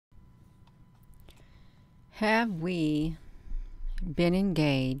Have we been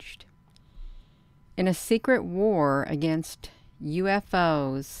engaged in a secret war against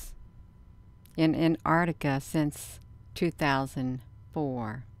UFOs in Antarctica since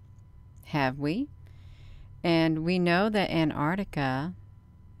 2004? Have we? And we know that Antarctica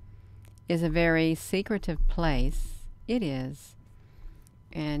is a very secretive place. It is.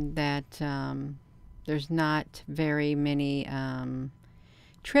 And that there's not very many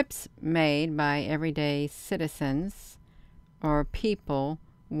trips made by everyday citizens or people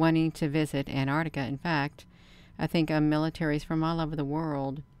wanting to visit Antarctica. In fact, I think militaries from all over the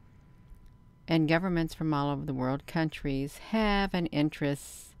world and governments from all over the world, countries, have an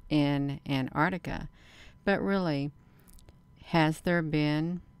interest in Antarctica. But really, has there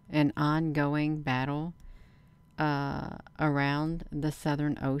been an ongoing battle around the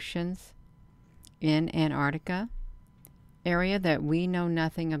southern oceans in Antarctica area that we know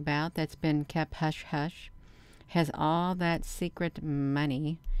nothing about, that's been kept hush-hush? Has all that secret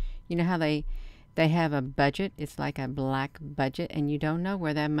money, you know how they have a budget, it's like a black budget, and you don't know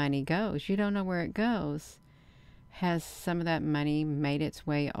where that money goes. You don't know where it goes. Has some of that money made its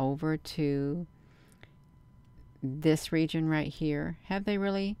way over to this region right here? Have they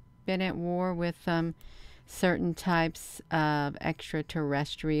really been at war with certain types of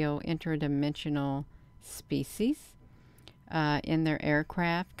extraterrestrial, interdimensional species in their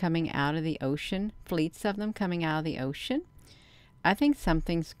aircraft coming out of the ocean, fleets of them coming out of the ocean? I think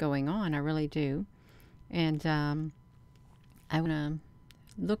something's going on. I really do. And I want to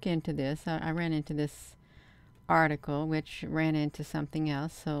look into this. I ran into this article, which ran into something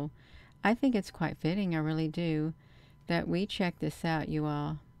else. So I think it's quite fitting, I really do, that we check this out, you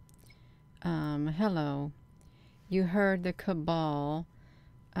all. Hello. You heard the cabal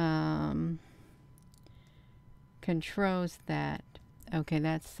controls that. Okay,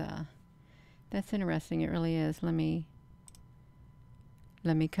 that's interesting. It really is. Let me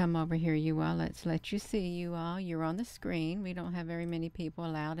come over here, you all. Let's let you see, you all. You're on the screen. We don't have very many people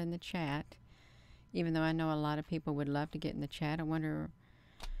allowed in the chat, even though I know a lot of people would love to get in the chat. I wonder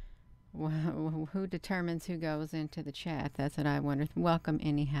who determines who goes into the chat. That's what I wonder. Welcome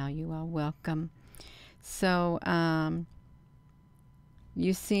anyhow, you all. Welcome. So,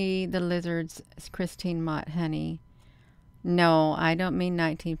 you see the lizards, Christine Mott, honey. No, I don't mean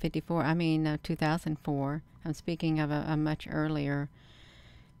 1954. I mean 2004. I'm speaking of a much earlier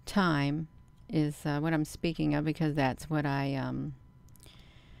time is what I'm speaking of, because that's what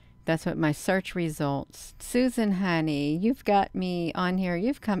that's what my search results. Susan, honey, you've got me on here.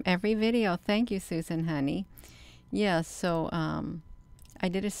 You've come every video. Thank you, Susan, honey. Yeah, so I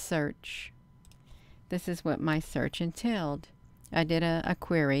did a search. This is what my search entailed. I did a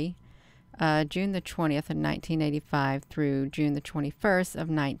query June the 20th of 1985 through June the 21st of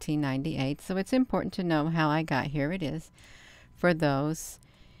 1998. So it's important to know how I got here. It is for those.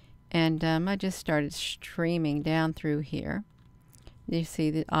 And I just started streaming down through here. You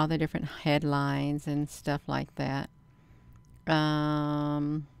see all the different headlines and stuff like that.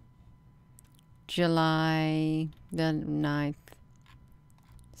 July the 9th.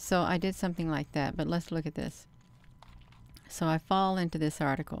 So I did something like that, but let's look at this. So I fall into this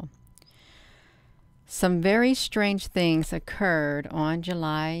article. Some very strange things occurred on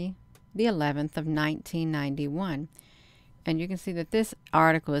July the 11th of 1991. And you can see that this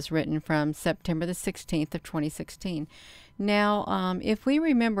article is written from September the 16th of 2016. Now, if we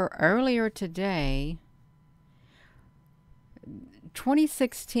remember earlier today,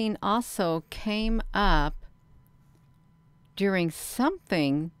 2016 also came up during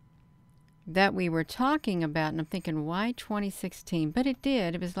something that we were talking about, and I'm thinking, why 2016? But it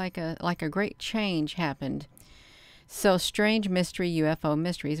did. It was like a great change happened. So, strange mystery, UFO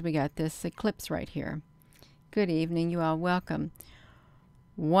mysteries. We got this eclipse right here. Good evening, you all. Welcome.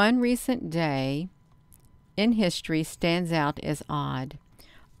 One recent day in history stands out as odd.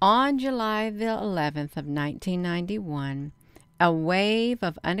 On July the 11th of 1991, a wave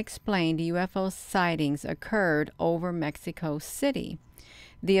of unexplained UFO sightings occurred over Mexico City.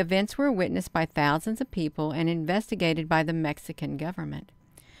 The events were witnessed by thousands of people and investigated by the Mexican government.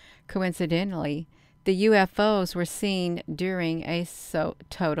 Coincidentally, the UFOs were seen during a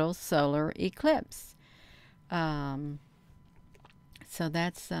total solar eclipse. So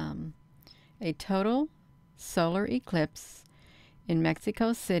that's a total solar eclipse in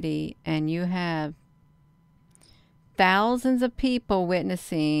Mexico City, and you have thousands of people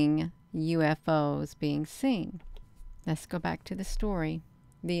witnessing UFOs being seen. Let's go back to the story,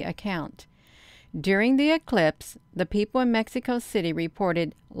 the account. During the eclipse, the people in Mexico City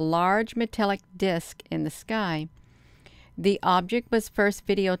reported large metallic disc in the sky. The object was first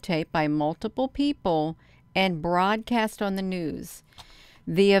videotaped by multiple people and broadcast on the news.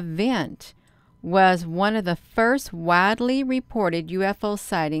 The event was one of the first widely reported UFO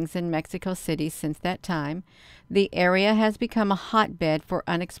sightings in Mexico City since that time. The area has become a hotbed for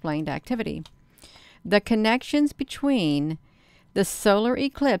unexplained activity. The connections between the solar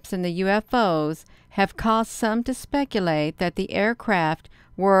eclipse and the UFOs have caused some to speculate that the aircraft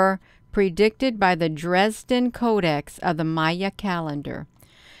were predicted by the Dresden Codex of the Maya calendar.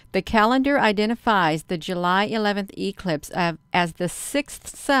 The calendar identifies the July 11th eclipse as the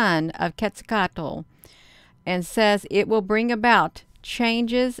sixth son of Quetzalcoatl and says it will bring about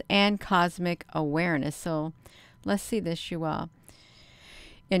changes and cosmic awareness. So let's see this, you all.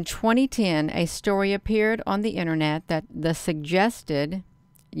 In 2010, a story appeared on the internet that the suggested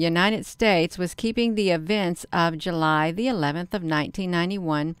United States was keeping the events of July the 11th of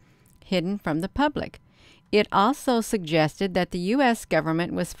 1991 hidden from the public. It also suggested that the U.S.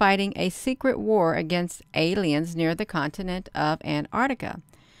 government was fighting a secret war against aliens near the continent of Antarctica.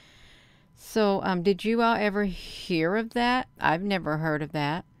 So, did you all ever hear of that? I've never heard of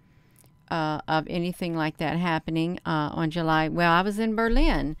that, of anything like that happening on July. Well, I was in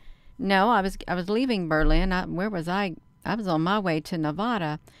Berlin. No, I was leaving Berlin. Where was I? I was on my way to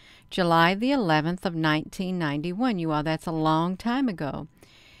Nevada, July the 11th of 1991. You all, that's a long time ago.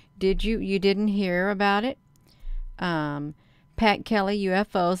 You didn't hear about it? Pat Kelly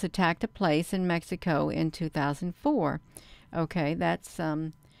UFOs attacked a place in Mexico in 2004. Okay, that's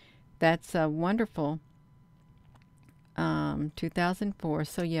wonderful. 2004.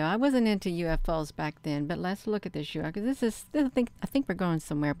 So yeah, I wasn't into UFOs back then, but let's look at this, because I think we're going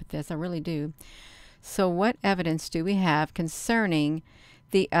somewhere with this. I really do. So what evidence do we have concerning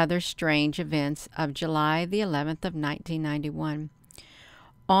the other strange events of July the 11th of 1991?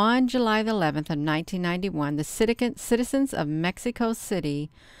 On July the 11th of 1991, the citizens of Mexico City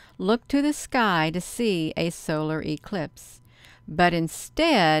looked to the sky to see a solar eclipse. But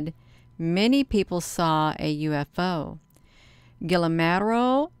instead, many people saw a UFO.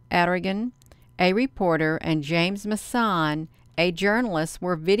 Guillermo Arriaga, a reporter, and James Masson, a journalist,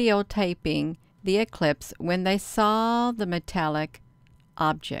 were videotaping the eclipse when they saw the metallic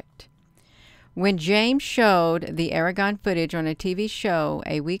object. When James showed the Aragon footage on a TV show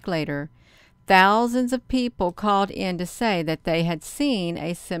a week later, thousands of people called in to say that they had seen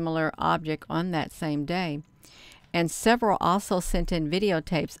a similar object on that same day. And several also sent in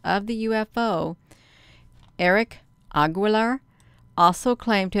videotapes of the UFO. Eric Aguilar also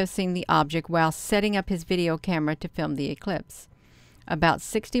claimed to have seen the object while setting up his video camera to film the eclipse. About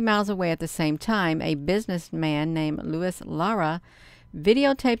 60 miles away at the same time, a businessman named Luis Lara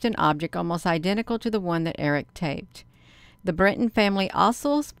videotaped an object almost identical to the one that Eric taped. The Brenton family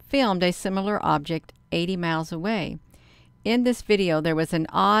also filmed a similar object 80 miles away. In this video, there was an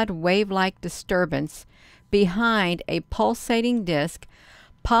odd wave-like disturbance behind a pulsating disc,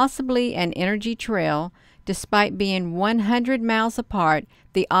 possibly an energy trail. Despite being 100 miles apart,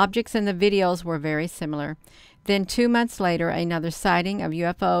 the objects in the videos were very similar. Then 2 months later, another sighting of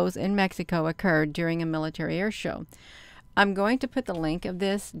UFOs in Mexico occurred during a military air show. I'm going to put the link of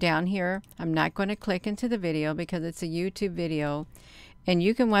this down here. I'm not going to click into the video because it's a YouTube video, and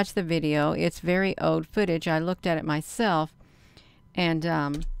you can watch the video. It's very old footage. I looked at it myself, and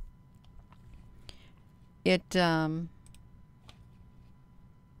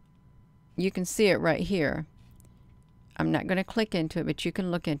you can see it right here. I'm not going to click into it, but you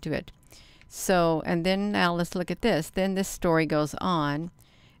can look into it. So, and then now let's look at this. Then this story goes on.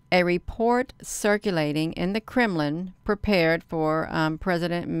 A report circulating in the Kremlin prepared for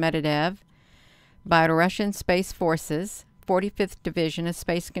President Medvedev by Russian Space Forces, 45th Division of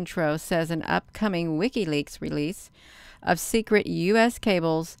Space Control, says an upcoming WikiLeaks release of secret U.S.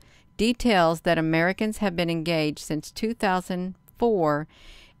 cables details that Americans have been engaged since 2004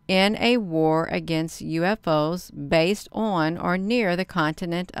 in a war against UFOs based on or near the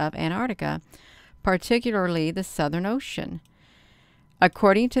continent of Antarctica, particularly the Southern Ocean.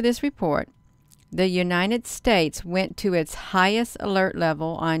 According to this report, the United States went to its highest alert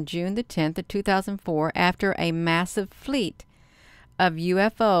level on June the 10th of 2004 after a massive fleet of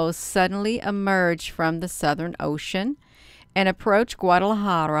UFOs suddenly emerged from the Southern Ocean and approached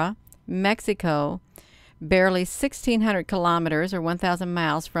Guadalajara, Mexico, barely 1,600 kilometers or 1,000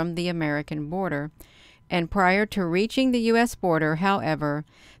 miles from the American border. And prior to reaching the U.S. border, however,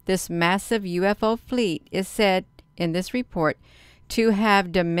 this massive UFO fleet is said in this report to have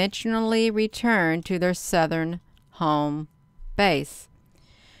dimensionally returned to their southern home base.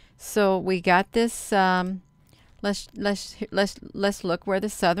 So we got this. Let's look where the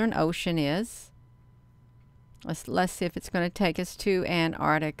Southern Ocean is. Let's see if it's going to take us to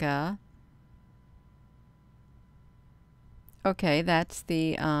Antarctica. Okay, that's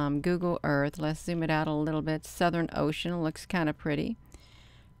the Google Earth. Let's zoom it out a little bit. Southern Ocean looks kind of pretty.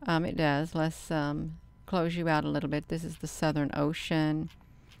 It does. Let's close you out a little bit. This is the Southern Ocean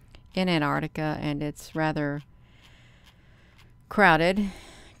in Antarctica, and it's rather crowded,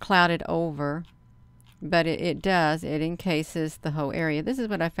 clouded over, but it encases the whole area. This is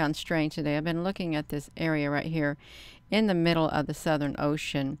what I found strange today. I've been looking at this area right here in the middle of the Southern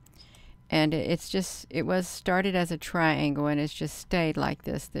Ocean, and it was started as a triangle, and it's just stayed like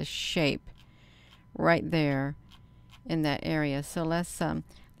this shape right there in that area. So let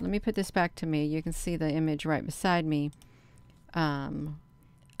me put this back to me. You can see the image right beside me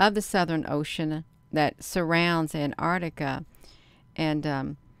of the Southern Ocean that surrounds Antarctica.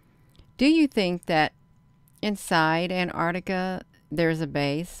 And do you think that inside Antarctica there's a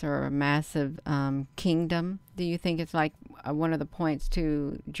base or a massive kingdom? Do you think it's like one of the points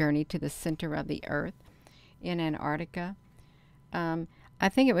to journey to the center of the Earth in Antarctica? I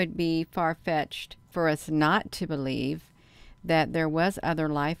think it would be far-fetched for us not to believe that there was other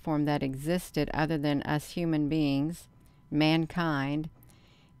life form that existed other than us human beings, mankind,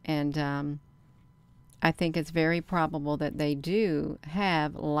 and I think it's very probable that they do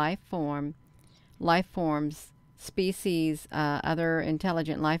have life forms, species, other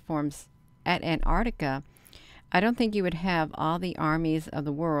intelligent life forms at Antarctica. I don't think you would have all the armies of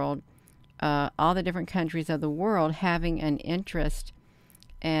the world, all the different countries of the world having an interest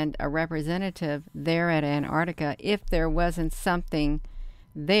and a representative there at Antarctica if there wasn't something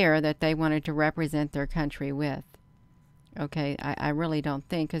there that they wanted to represent their country with. Okay, I really don't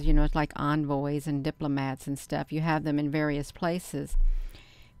think, because, you know, it's like envoys and diplomats and stuff. You have them in various places.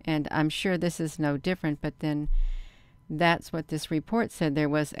 And I'm sure this is no different, but then that's what this report said. There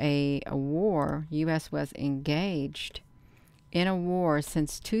was a war. U.S. was engaged in a war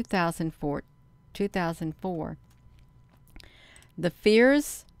since 2004. The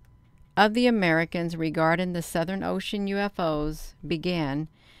fears of the Americans regarding the Southern Ocean UFOs began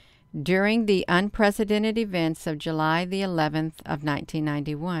during the unprecedented events of July the 11th of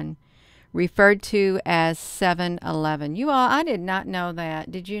 1991, referred to as 7/11. You all, I did not know that.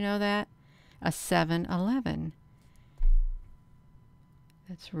 Did you know that? A 7/11.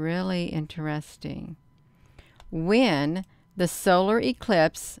 That's really interesting. When the solar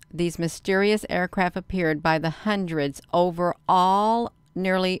eclipse, these mysterious aircraft appeared by the hundreds over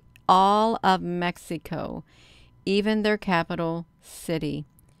nearly all of Mexico, even their capital city.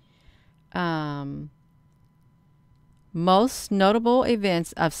 Most notable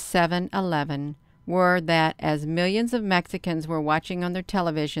events of 7/11 were that as millions of Mexicans were watching on their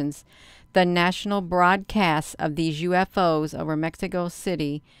televisions the national broadcasts of these UFOs over Mexico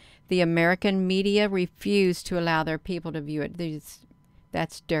City, the American media refused to allow their people to view it.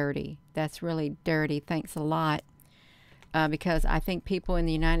 That's dirty. That's really dirty. Thanks a lot. Because I think people in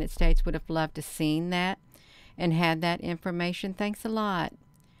the United States would have loved to seen that and had that information. Thanks a lot.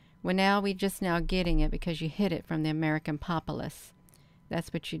 Well, now we're just now getting it because you hid it from the American populace.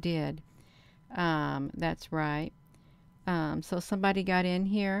 That's what you did. That's right. So somebody got in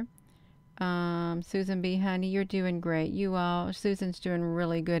here. Susan B. Honey, you're doing great. You all, Susan's doing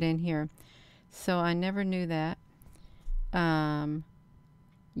really good in here. So I never knew that.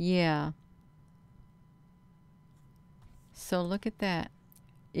 Yeah. So look at that.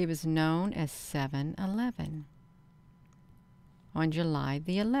 It was known as 7/11 on July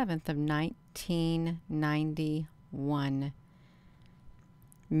the 11th of 1991.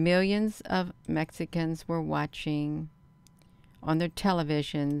 Millions of Mexicans were watching on their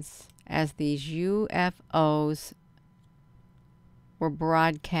televisions as these UFOs were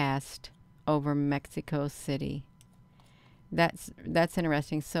broadcast over Mexico City. That's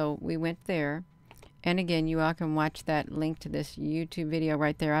interesting. So we went there. And again, you all can watch that link to this YouTube video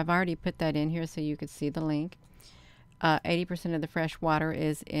right there. I've already put that in here so you could see the link. 80% of the fresh water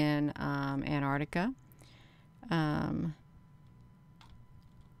is in Antarctica.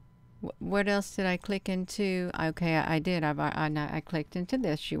 What else did I click into? Okay, I did. I clicked into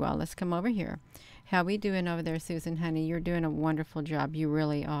this, you all. Let's come over here. How we doing over there, Susan, honey? You're doing a wonderful job. You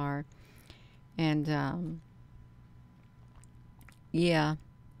really are. And, yeah.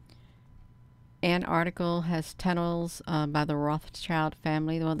 Antarctica has tunnels by the Rothschild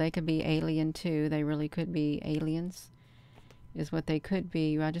family. Well, they could be alien too. They really could be aliens, is what they could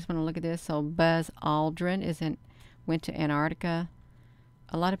be. I just want to look at this. So Buzz Aldrin went to Antarctica.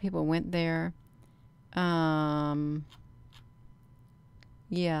 A lot of people went there.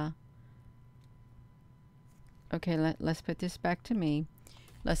 Yeah. Okay, let's put this back to me.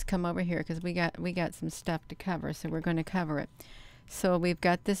 Let's come over here because we got some stuff to cover, so we're going to cover it. So we've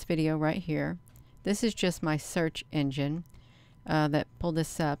got this video right here. This is just my search engine. that pulled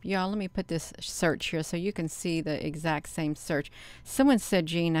this up. Y'all, let me put this search here so you can see the exact same search. Someone said,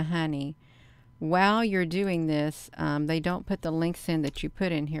 Gina, honey, while you're doing this, they don't put the links in that you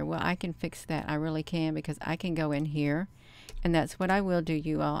put in here. Well, I can fix that. I really can, because I can go in here, and that's what I will do,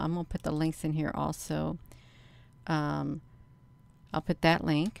 you all. I'm going to put the links in here also. I'll put that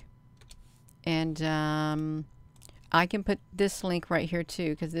link, and I can put this link right here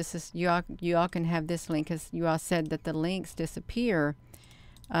too, because this is, you all can have this link, because you all said that the links disappear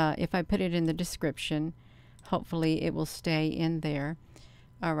if I put it in the description. Hopefully it will stay in there.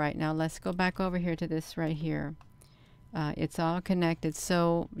 All right, now let's go back over here to this right here. It's all connected.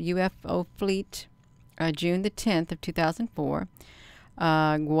 So UFO fleet, June the 10th of 2004,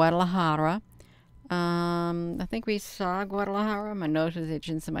 Guadalajara. I think we saw Guadalajara. My nose is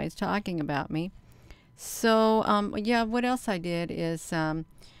itching. Somebody's talking about me. So yeah, what else I did is I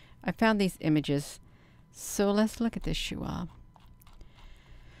found these images. So let's look at this, you all.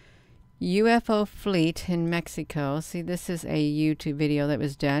 UFO fleet in Mexico. See, this is a YouTube video that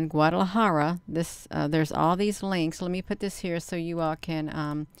was done. Guadalajara. This there's all these links. Let me put this here so you all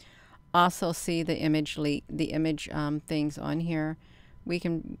can also see the image things on here. We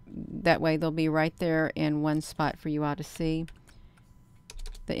can, that way they'll be right there in one spot for you all to see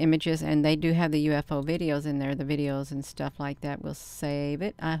the images, and they do have the UFO videos in there, the videos and stuff like that. We'll save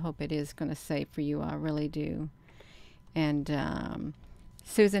it. I hope it is going to save for you. I really do. And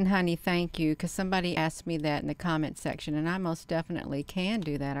Susan, honey, thank you, because somebody asked me that in the comment section, and I most definitely can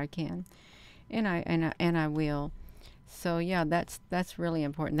do that. I can, and I will. So yeah, that's really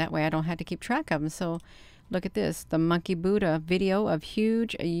important. That way I don't have to keep track of them. So look at this, the Monkey Buddha video of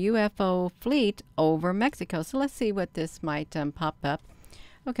huge UFO fleet over Mexico. So let's see what this might pop up.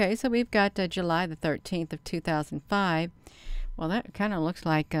 Okay, so we've got July the 13th of 2005. Well, that kind of looks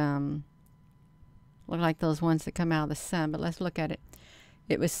like those ones that come out of the sun, but let's look at it.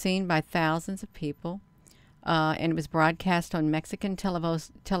 It was seen by thousands of people, and it was broadcast on Mexican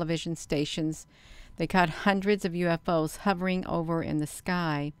television stations. They caught hundreds of UFOs hovering over in the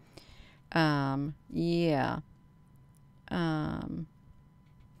sky. Yeah.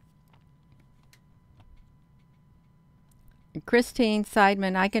 Christine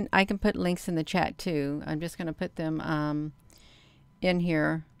Seidman, I can put links in the chat too. I'm just going to put them in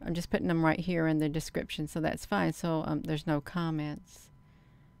here. I'm just putting them right here in the description, so that's fine. So there's no comments.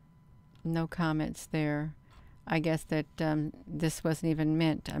 No comments there. I guess that this wasn't even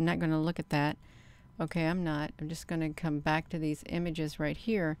meant. I'm not going to look at that. Okay, I'm not. I'm just going to come back to these images right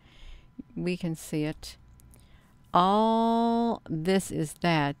here. We can see it. All this is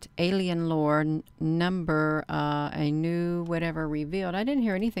that alien lore number, a new whatever revealed. I didn't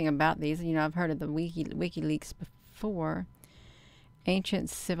hear anything about these. You know, I've heard of the WikiLeaks before. Ancient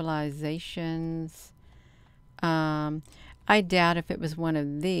civilizations. I doubt if it was one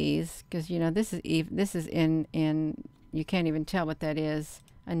of these, because you know this is in you can't even tell what that is.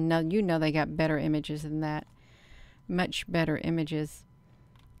 I know, you know, they got better images than that, much better images.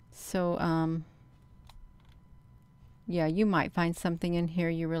 So yeah, you might find something in here.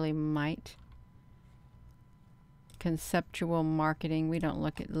 You really might. Conceptual marketing. We don't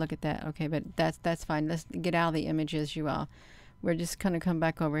look at that. Okay, but that's fine. Let's get out of the images, you all. We're just gonna come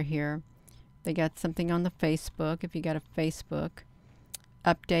back over here. They got something on the Facebook, if you got a Facebook.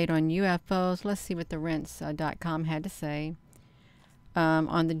 Update on UFOs. Let's see what the rents.com had to say.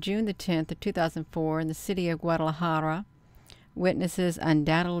 On the June the 10th of 2004, in the city of Guadalajara, witnesses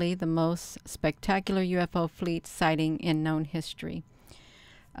undoubtedly the most spectacular UFO fleet sighting in known history.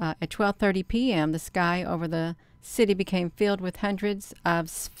 At 12:30 p.m., the sky over the city became filled with hundreds of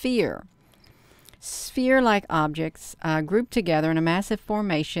sphere-like objects grouped together in a massive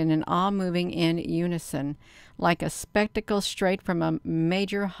formation and all moving in unison, like a spectacle straight from a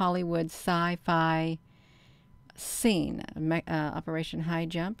major Hollywood sci-fi scene, Operation High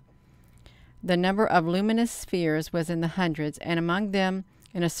Jump. The number of luminous spheres was in the hundreds, and among them,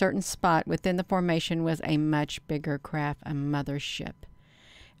 in a certain spot within the formation, was a much bigger craft, a mothership,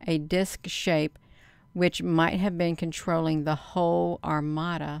 a disc shape which might have been controlling the whole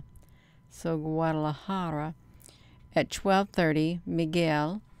armada. So Guadalajara. At 12:30,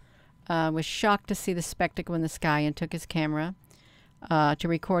 Miguel was shocked to see the spectacle in the sky and took his camera to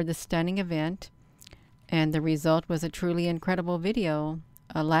record the stunning event. And the result was a truly incredible video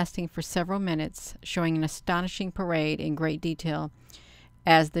lasting for several minutes, showing an astonishing parade in great detail.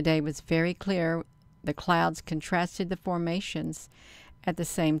 As the day was very clear, the clouds contrasted the formations. At the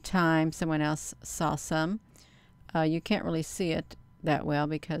same time, someone else saw some. You can't really see it that well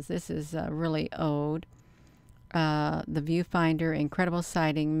because this is really old. The viewfinder, incredible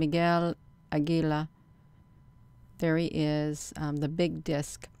sighting, Miguel Aguila. There he is, the big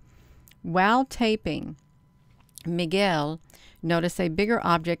disc. While taping, Miguel noticed a bigger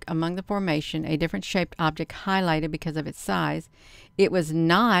object among the formation, a different shaped object highlighted because of its size. It was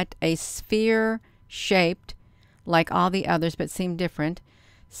not a sphere shaped like all the others, but seemed different.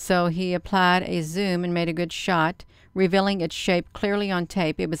 So he applied a zoom and made a good shot, revealing its shape clearly on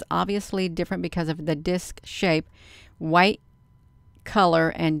tape. It was obviously different because of the disc shape, white color,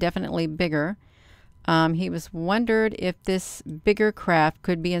 and definitely bigger. He was wondered if this bigger craft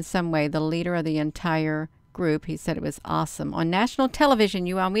could be in some way the leader of the entire group. He said it was awesome. On national television,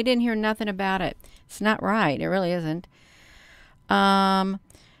 you all, we didn't hear nothing about it. It's not right. It really isn't.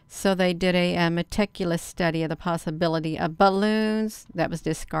 So they did a meticulous study of the possibility of balloons. That was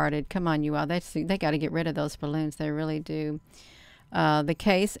discarded. Come on, you all. They got to get rid of those balloons. They really do. The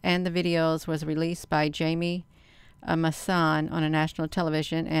case and the videos was released by Jamie Maussan on a national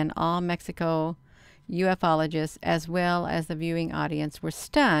television, and all Mexico ufologists, as well as the viewing audience, were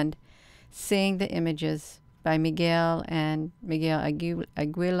stunned seeing the images by Miguel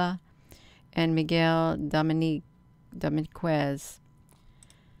Aguila and Miguel Dominiquez.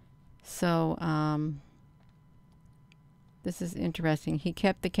 So, this is interesting. He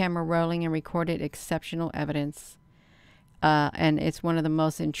kept the camera rolling and recorded exceptional evidence. And it's one of the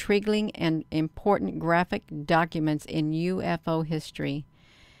most intriguing and important graphic documents in UFO history.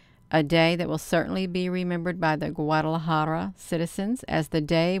 A day that will certainly be remembered by the Guadalajara citizens as the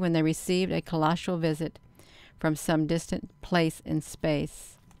day when they received a colossal visit from some distant place in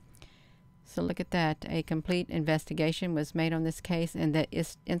space. So look at that. A complete investigation was made on this case, and the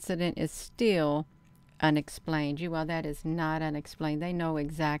incident is still unexplained. You all, that is not unexplained. They know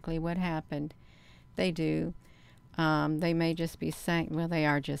exactly what happened. They do. They may just be saying, well, they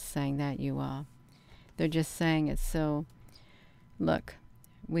are just saying that, you all. They're just saying it. So look,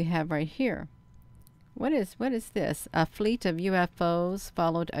 we have right here. What is this? A fleet of UFOs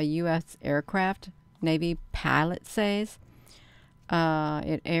followed a U.S. aircraft, Navy pilot says.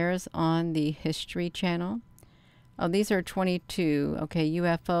 It airs on the History Channel. Oh, these are 22. Okay,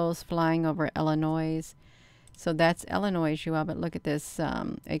 UFOs flying over Illinois. So that's Illinois, you all. But look at this.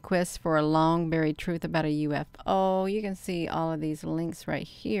 A quest for a long-buried truth about a UFO. You can see all of these links right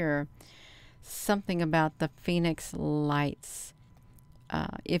here. Something about the Phoenix Lights.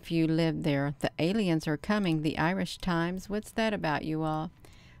 If you live there. The aliens are coming. The Irish Times. What's that about, you all?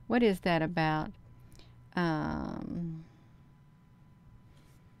 What is that about?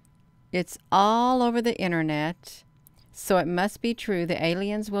 It's all over the internet. So it must be true. The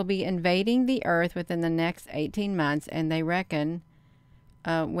aliens will be invading the Earth within the next 18 months, and they reckon,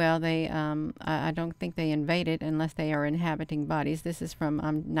 I don't think they invaded unless they are inhabiting bodies. This is from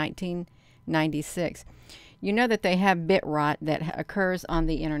 1996. You know that they have bit rot that occurs on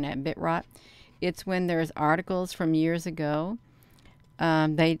the internet. Bit rot. It's when there's articles from years ago.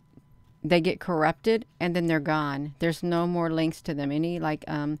 They get corrupted and then they're gone. There's no more links to them. Any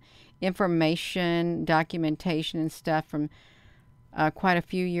information, documentation, and stuff from quite a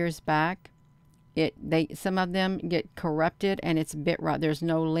few years back. Some of them get corrupted and it's bit rot. There's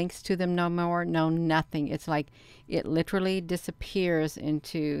no links to them no more. No nothing. It's like it literally disappears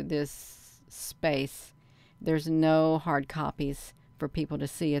into this space. There's no hard copies for people to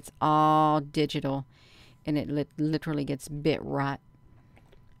see. It's all digital, and it literally gets bit rot.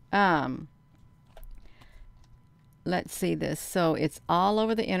 Let's see this. So it's all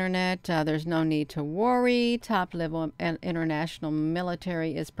over the internet. There's no need to worry. Top-level international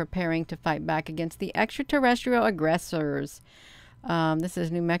military is preparing to fight back against the extraterrestrial aggressors. This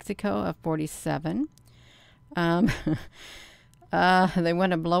is New Mexico of 47. They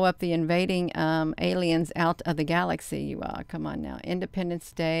want to blow up the invading aliens out of the galaxy. You all, come on now.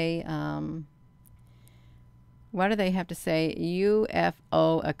 Independence Day. What do they have to say?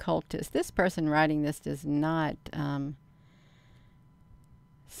 UFO occultist. This person writing this does not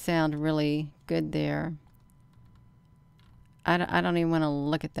sound really good there. I don't even want to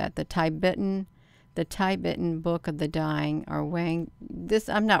look at that. The Tibetan Book of the Dying, or Wang. This,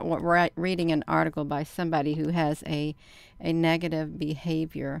 I'm not reading an article by somebody who has a negative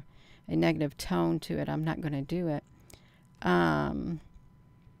behavior, a negative tone to it. I'm not going to do it.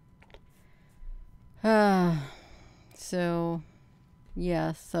 So,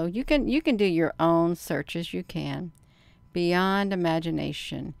 yeah. So you can do your own searches. You can, beyond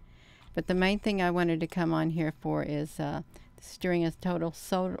imagination. But the main thing I wanted to come on here for is during a total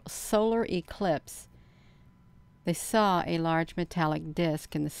solar eclipse, they saw a large metallic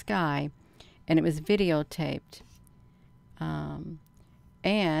disc in the sky, and it was videotaped. And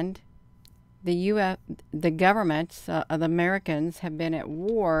the governments of the Americans have been at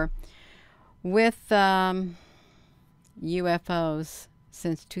war with UFOs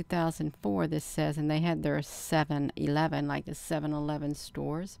since 2004, this says, and they had their 7-Eleven, like the 7-Eleven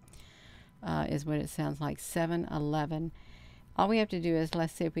stores, is what it sounds like, 7-Eleven. All we have to do is,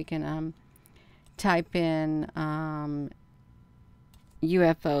 let's see if we can type in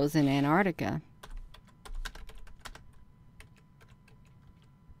UFOs in Antarctica.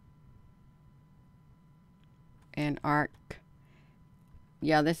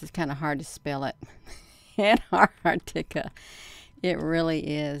 Yeah, this is kind of hard to spell it. Antarctica. It really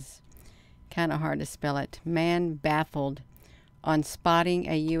is kind of hard to spell it. Man baffled on spotting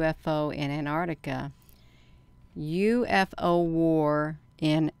a UFO in Antarctica. UFO war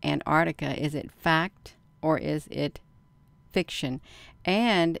in Antarctica. Is it fact or is it fiction?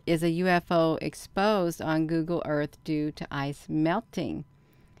 And is a UFO exposed on Google Earth due to ice melting?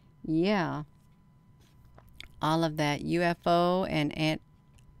 Yeah. All of that. UFO and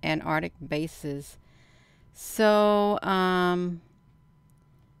Antarctic bases. So, I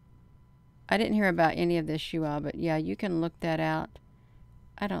didn't hear about any of this, you all, but yeah, you can look that out.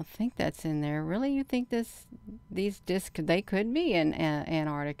 I don't think that's in there. Really? You think these discs, they could be in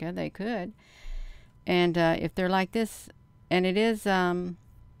Antarctica? They could. And if they're like this, and it is, I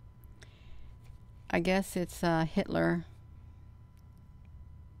guess it's Hitler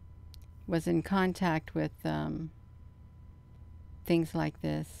was in contact with things like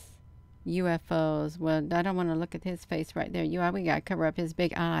this. UFOs. Well, I don't want to look at his face right there. We got to cover up his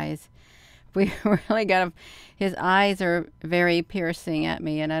big eyes. We really got to. His eyes are very piercing at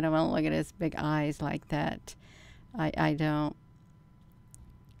me, and I don't want to look at his big eyes like that. I don't.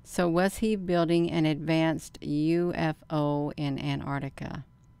 So, was he building an advanced UFO in Antarctica?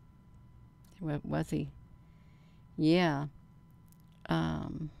 Was he? Yeah.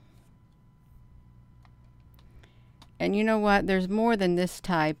 And you know what? There's more than this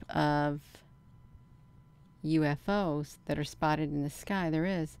type of UFOs that are spotted in the sky. There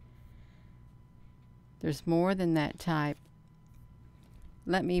is. There's more than that type.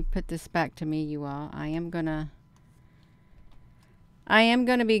 Let me put this back to me, you all. I am gonna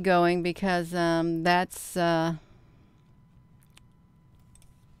be going because that's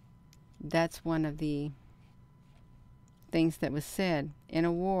one of the things that was said. In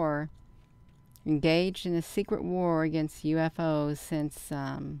a war, engaged in a secret war against UFOs since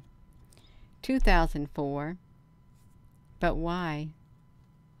 2004. But why?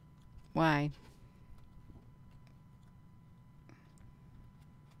 Why?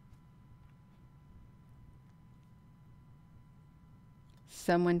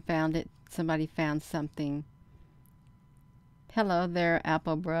 Someone found it. Somebody found something. Hello there,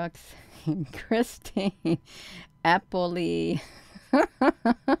 Apple Brooks. Christine. Appley.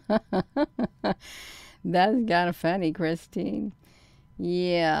 That's kind of funny, Christine.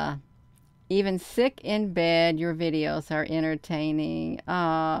 Yeah. Even sick in bed, your videos are entertaining.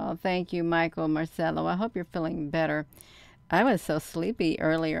 Oh, thank you, Michael Marcello. I hope you're feeling better. I was so sleepy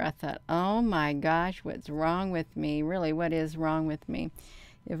earlier. I thought, oh my gosh, what's wrong with me? Really, what is wrong with me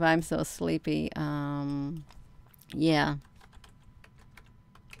if I'm so sleepy? Yeah.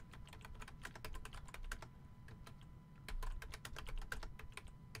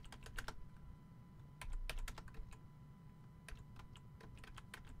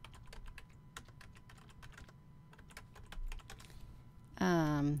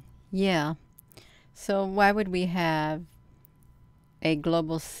 Yeah. So why would we have a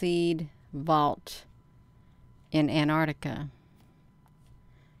global seed vault in Antarctica?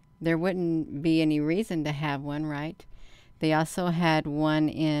 There wouldn't be any reason to have one, right? They also had one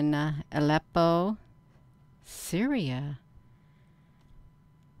in Aleppo, Syria.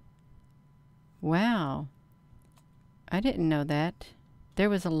 Wow. I didn't know that. There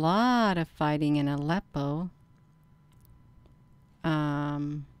was a lot of fighting in Aleppo.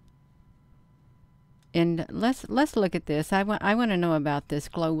 And let's look at this. I want to know about this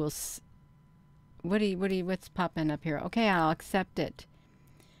global. What's popping up here? Okay, I'll accept it.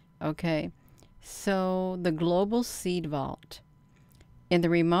 Okay, so the global seed vault in the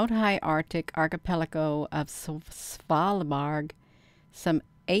remote high Arctic archipelago of Svalbard, some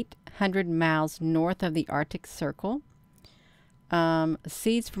 800 miles north of the Arctic Circle.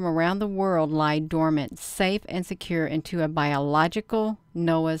 Seeds from around the world lie dormant, safe and secure into a biological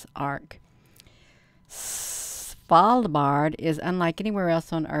Noah's Ark. Svalbard is unlike anywhere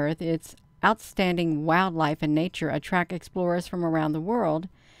else on Earth. Its outstanding wildlife and nature attract explorers from around the world,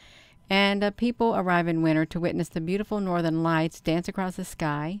 and people arrive in winter to witness the beautiful northern lights dance across the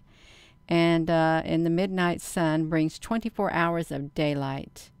sky, and in the midnight sun brings 24 hours of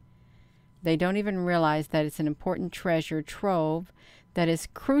daylight. They don't even realize that it's an important treasure trove that is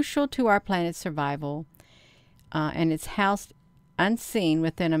crucial to our planet's survival. and it's housed unseen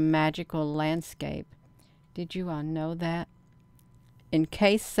within a magical landscape. Did you all know that? In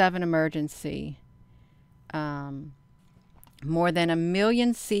case of an emergency, more than 1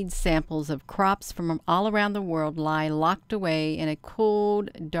 million seed samples of crops from all around the world lie locked away in a cold,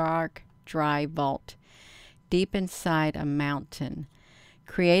 dark, dry vault deep inside a mountain,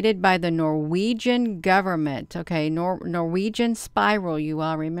 created by the Norwegian government. Okay, Norwegian spiral, you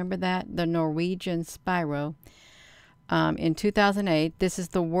all remember that? The Norwegian spiral. In 2008, this is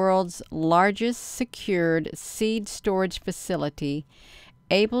the world's largest secured seed storage facility,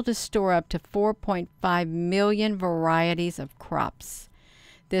 able to store up to 4.5 million varieties of crops.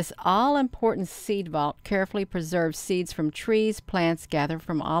 This all-important seed vault carefully preserves seeds from trees, plants gathered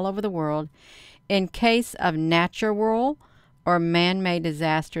from all over the world. In case of natural or man-made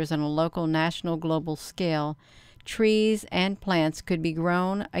disasters on a local, national, global scale, trees and plants could be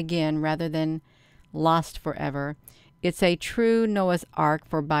grown again rather than lost forever. It's a true Noah's Ark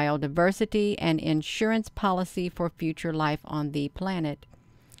for biodiversity and insurance policy for future life on the planet.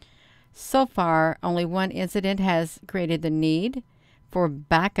 So far, only one incident has created the need for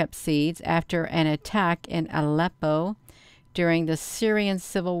backup seeds after an attack in Aleppo during the Syrian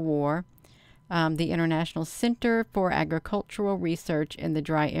civil war. The International Center for Agricultural Research in the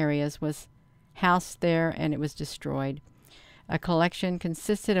dry areas was housed there, and it was destroyed. A collection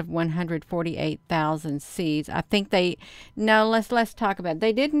consisted of 148,000 seeds. I think let's talk about it.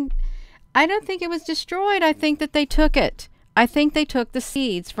 They didn't, I don't think it was destroyed. I think that they took it. I think they took the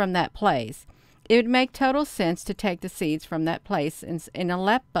seeds from that place. It would make total sense to take the seeds from that place in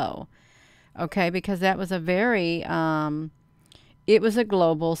Aleppo. Okay, because that was a very, it was a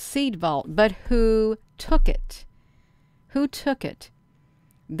global seed vault. But who took it? Who took it?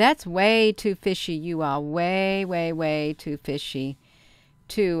 That's way too fishy, you all. Way, way, way too fishy.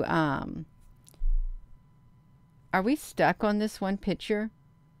 Are we stuck on this one picture?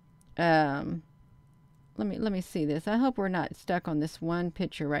 Let me see this. I hope we're not stuck on this one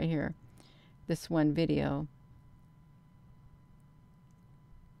picture right here. This one video.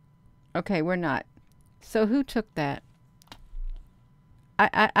 Okay, we're not. So who took that?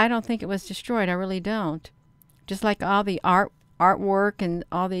 I don't think it was destroyed. I really don't. Just like all the artwork and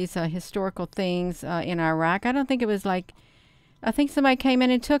all these historical things in Iraq. I don't think it was like, I think somebody came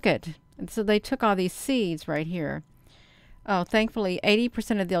in and took it. And so they took all these seeds right here. Oh, thankfully,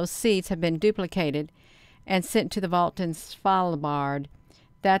 80% of those seeds have been duplicated and sent to the vault in Svalbard.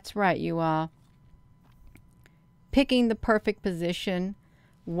 That's right, you all. Picking the perfect position.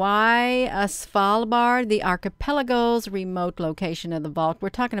 Why Svalbard, the archipelago's remote location of the vault? We're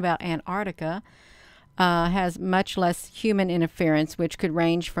talking about Antarctica. Has much less human interference, which could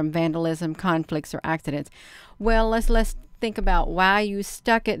range from vandalism, conflicts, or accidents. Well, let's think about why you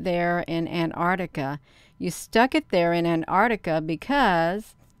stuck it there in Antarctica. You stuck it there in Antarctica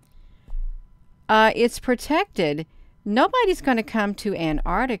because it's protected. Nobody's going to come to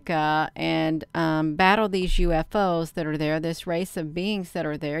Antarctica and battle these UFOs that are there, this race of beings that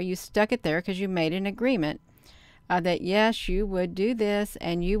are there. You stuck it there because you made an agreement. That yes, you would do this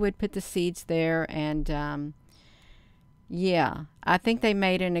and you would put the seeds there, and yeah, I think they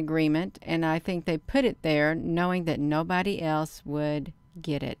made an agreement, and I think they put it there knowing that nobody else would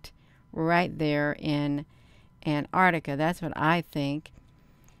get it right there in Antarctica. That's what I think.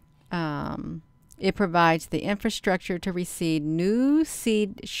 It provides the infrastructure to receive new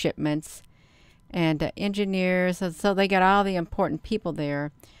seed shipments and engineers, so they got all the important people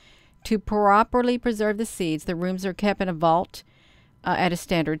there. To properly preserve the seeds, the rooms are kept in a vault at a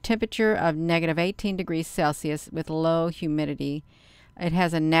standard temperature of -18 degrees Celsius with low humidity. It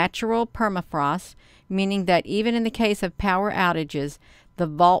has a natural permafrost, meaning that even in the case of power outages, the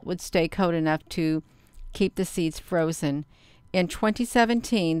vault would stay cold enough to keep the seeds frozen. In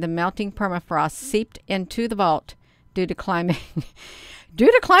 2017, the melting permafrost seeped into the vault due to climate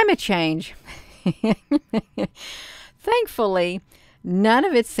change. Thankfully, none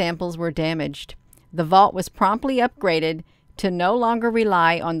of its samples were damaged. The vault was promptly upgraded to no longer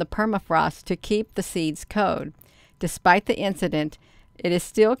rely on the permafrost to keep the seeds cold. Despite the incident, it is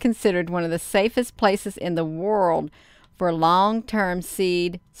still considered one of the safest places in the world for long-term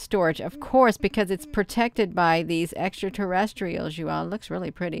seed storage. Of course, because it's protected by these extraterrestrials, you all. It looks really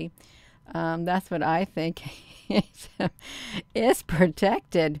pretty. That's what I think. It's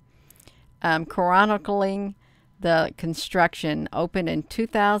protected. Chronicling the construction, opened in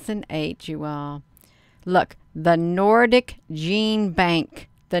 2008, you all. Look, the Nordic Gene Bank,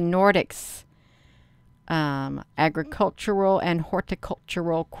 the Nordics, agricultural and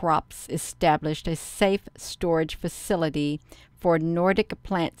horticultural crops, established a safe storage facility for Nordic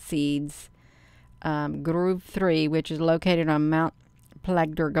plant seeds. Groove 3, which is located on Mount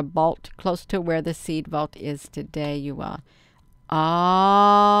Plagergabolt, close to where the seed vault is today, you all.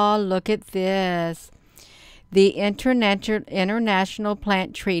 Oh, look at this. The International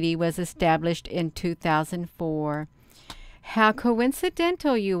Plant Treaty was established in 2004. How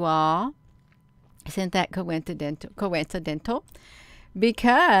coincidental, you all. Isn't that coincidental?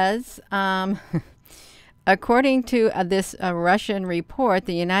 Because according to this Russian report,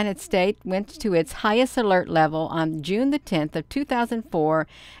 the United States went to its highest alert level on June the 10th of 2004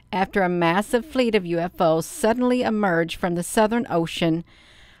 after a massive fleet of UFOs suddenly emerged from the Southern Ocean,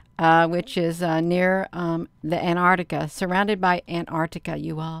 which is near the Antarctica, surrounded by Antarctica,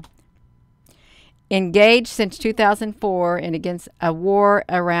 you all. Engaged since 2004 and against a war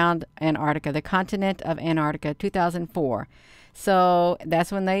around Antarctica, the continent of Antarctica, 2004. So that's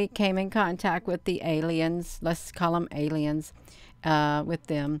when they came in contact with the aliens. Let's call them aliens, with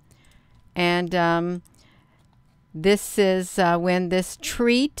them. And this is when this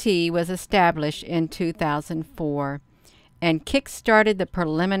treaty was established in 2004 and kick-started the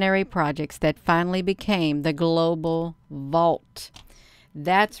preliminary projects that finally became the Global Vault.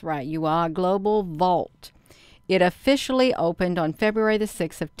 That's right, you are Global Vault. It officially opened on February the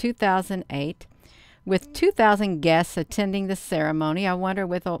 6th of 2008 with 2,000 guests attending the ceremony. I wonder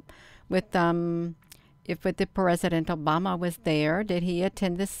if the President Obama was there. Did he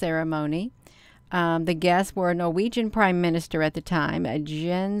attend the ceremony? The guests were Norwegian Prime Minister at the time,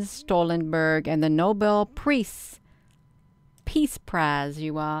 Jens Stoltenberg, and the Nobel Peace Prize,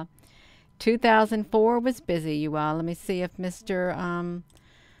 you all. 2004 was busy, you all. Let me see if Mr.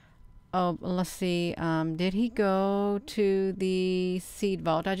 Let's see. Did he go to the seed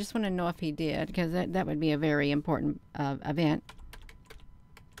vault? I just want to know if he did, because that would be a very important event.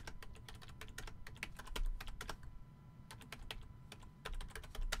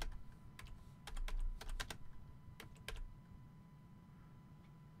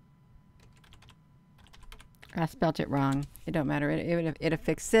 I spelt it wrong. It don't matter. It'll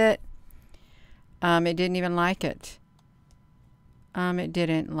fix it. It didn't even like it. It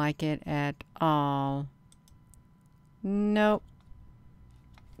didn't like it at all. Nope.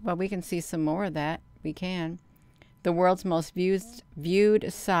 Well, we can see some more of that. We can. The world's most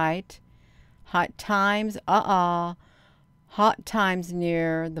viewed site. Hot times. Hot times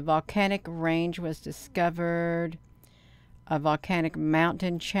near the volcanic range was discovered. A volcanic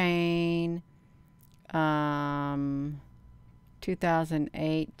mountain chain.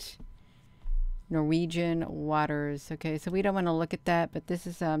 2008. Norwegian waters. Okay, so we don't want to look at that, but this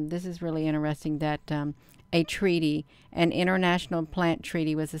is really interesting that a treaty, an international plant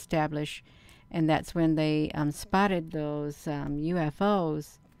treaty, was established, and that's when they spotted those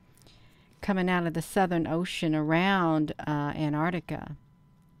UFOs coming out of the Southern Ocean around Antarctica.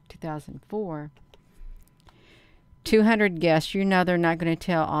 2004. 200 guests. You know they're not going to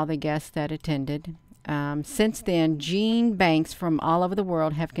tell all the guests that attended. Since then, gene banks from all over the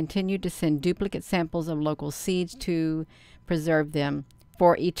world have continued to send duplicate samples of local seeds to preserve them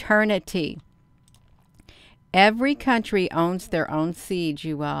for eternity. Every country owns their own seeds,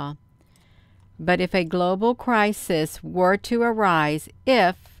 you all. But if a global crisis were to arise,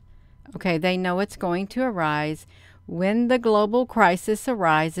 they know it's going to arise, when the global crisis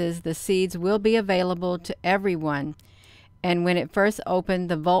arises, the seeds will be available to everyone. And when it first opened,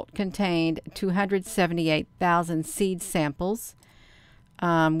 the vault contained 278,000 seed samples,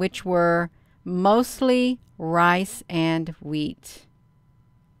 which were mostly rice and wheat.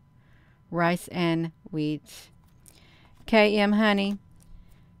 Rice and wheat. KM, honey,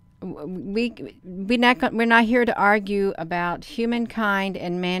 we're not here to argue about humankind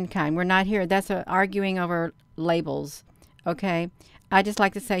and mankind. We're not here. That's arguing over labels. Okay, I just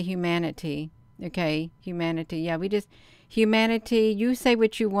like to say humanity. Okay, humanity. Yeah, humanity, you say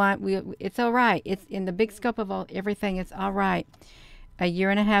what you want. It's all right. It's in the big scope of everything. It's all right. A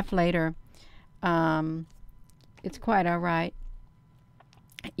year and a half later, it's quite all right.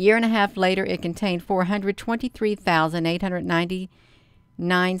 A year and a half later, it contained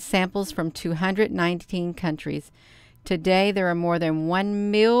 423,899 samples from 219 countries. Today, there are more than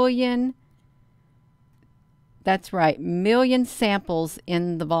 1 million, that's right, million samples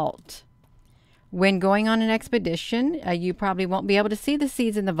in the vault. When going on an expedition, you probably won't be able to see the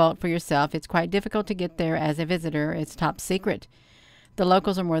seeds in the vault for yourself. It's quite difficult to get there as a visitor. It's top secret. The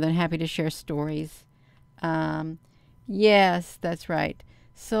locals are more than happy to share stories. Yes, that's right.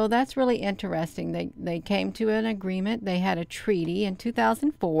 So that's really interesting. They came to an agreement. They had a treaty in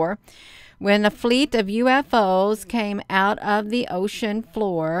 2004 when a fleet of UFOs came out of the ocean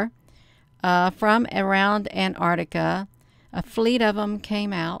floor from around Antarctica. A fleet of them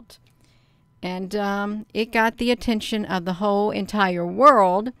came out. And it got the attention of the whole entire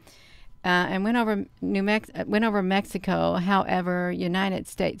world, and went over Mexico. However, United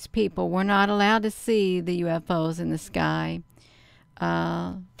States people were not allowed to see the UFOs in the sky.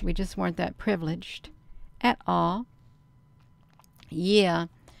 We just weren't that privileged at all. Yeah.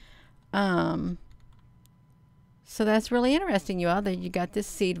 So that's really interesting, you all, that you got this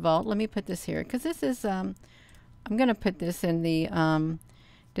seed vault. Let me put this here, because this is, I'm going to put this in the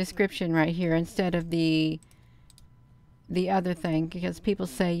description right here instead of the other thing, because people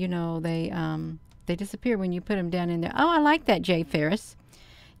say, you know, they disappear when you put them down in there. Oh, I like that, Jay Ferris.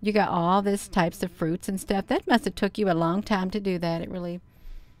 You got all this types of fruits and stuff. That must have took you a long time to do that. It really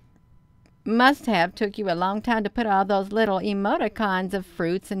must have took you a long time to put all those little emoticons of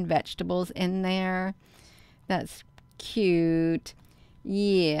fruits and vegetables in there. That's cute.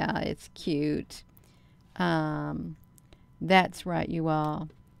 Yeah, it's cute. That's right, you all.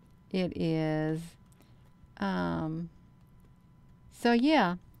 It is. So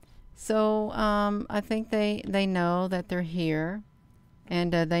yeah. So I think they know that they're here,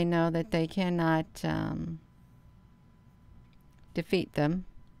 and they know that they cannot defeat them.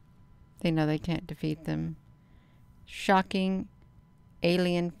 They know they can't defeat them. Shocking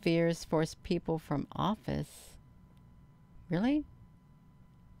alien fears force people from office. Really?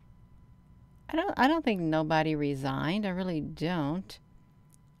 I don't think nobody resigned. I really don't.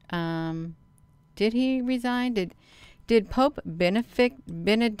 Did he resign? Did Pope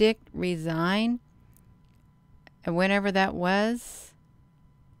Benedict resign? Whenever that was?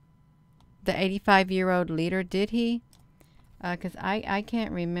 The 85-year-old leader, did he? Because I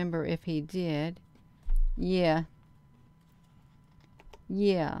can't remember if he did. Yeah.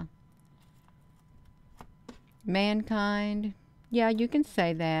 Yeah. Mankind. Yeah, you can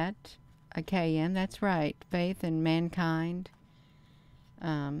say that. KM, that's right. Faith and mankind.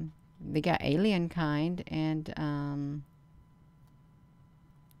 They got alien kind and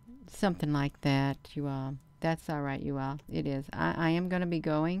something like that, you all. That's all right, you all. It is. I am going to be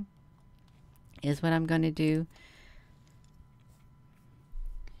going, is what I'm going to do.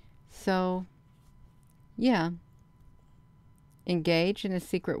 So, yeah. Engaged in a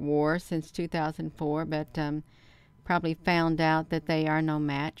secret war since 2004, but probably found out that they are no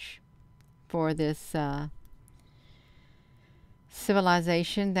match for this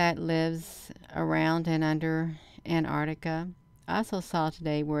civilization that lives around and under Antarctica. I also saw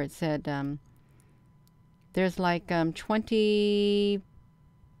today where it said there's like 28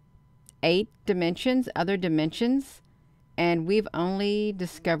 dimensions, other dimensions, and we've only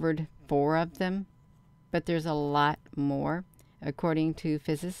discovered 4 of them, but there's a lot more, according to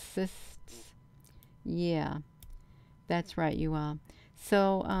physicists. Yeah, that's right, you all.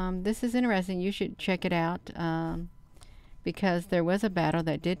 So this is interesting. You should check it out, because there was a battle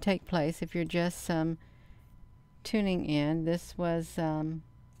that did take place. If you're just tuning in, this was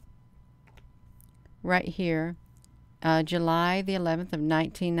right here, July the 11th of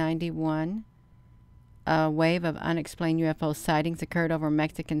 1991. A wave of unexplained UFO sightings occurred over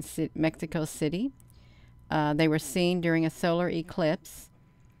Mexico City. They were seen during a solar eclipse,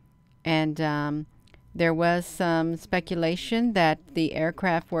 and there was some speculation that the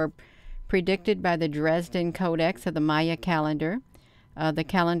aircraft were predicted by the Dresden Codex of the Maya calendar. The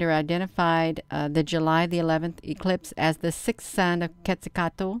calendar identified the July the 11th eclipse as the 6th sun of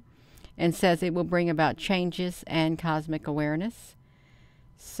Quetzalcoatl, and says it will bring about changes and cosmic awareness.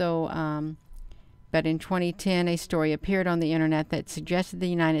 So, but in 2010, a story appeared on the internet that suggested the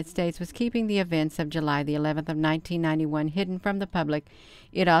United States was keeping the events of July the 11th of 1991 hidden from the public.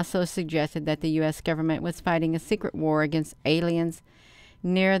 It also suggested that the U.S. government was fighting a secret war against aliens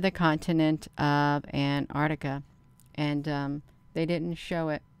near the continent of Antarctica. And they didn't show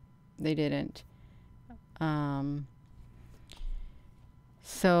it. They didn't.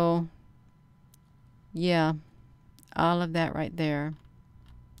 So, yeah, all of that right there.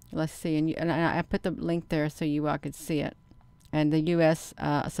 Let's see, and I put the link there so you all could see it. And the U.S.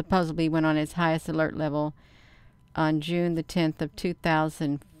 Supposedly went on its highest alert level on June the 10th of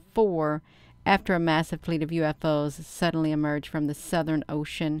 2004 after a massive fleet of UFOs suddenly emerged from the Southern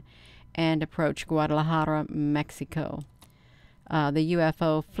Ocean and approached Guadalajara, Mexico. The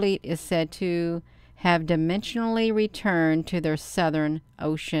UFO fleet is said to have dimensionally returned to their Southern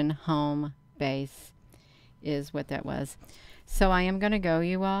Ocean home base, is what that was. So I am going to go,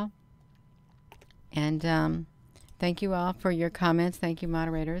 you all. And thank you all for your comments. Thank you,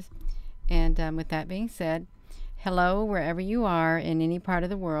 moderators. And with that being said, hello, wherever you are in any part of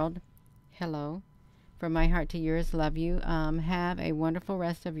the world. Hello. From my heart to yours, love you. Have a wonderful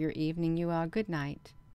rest of your evening, you all. Good night.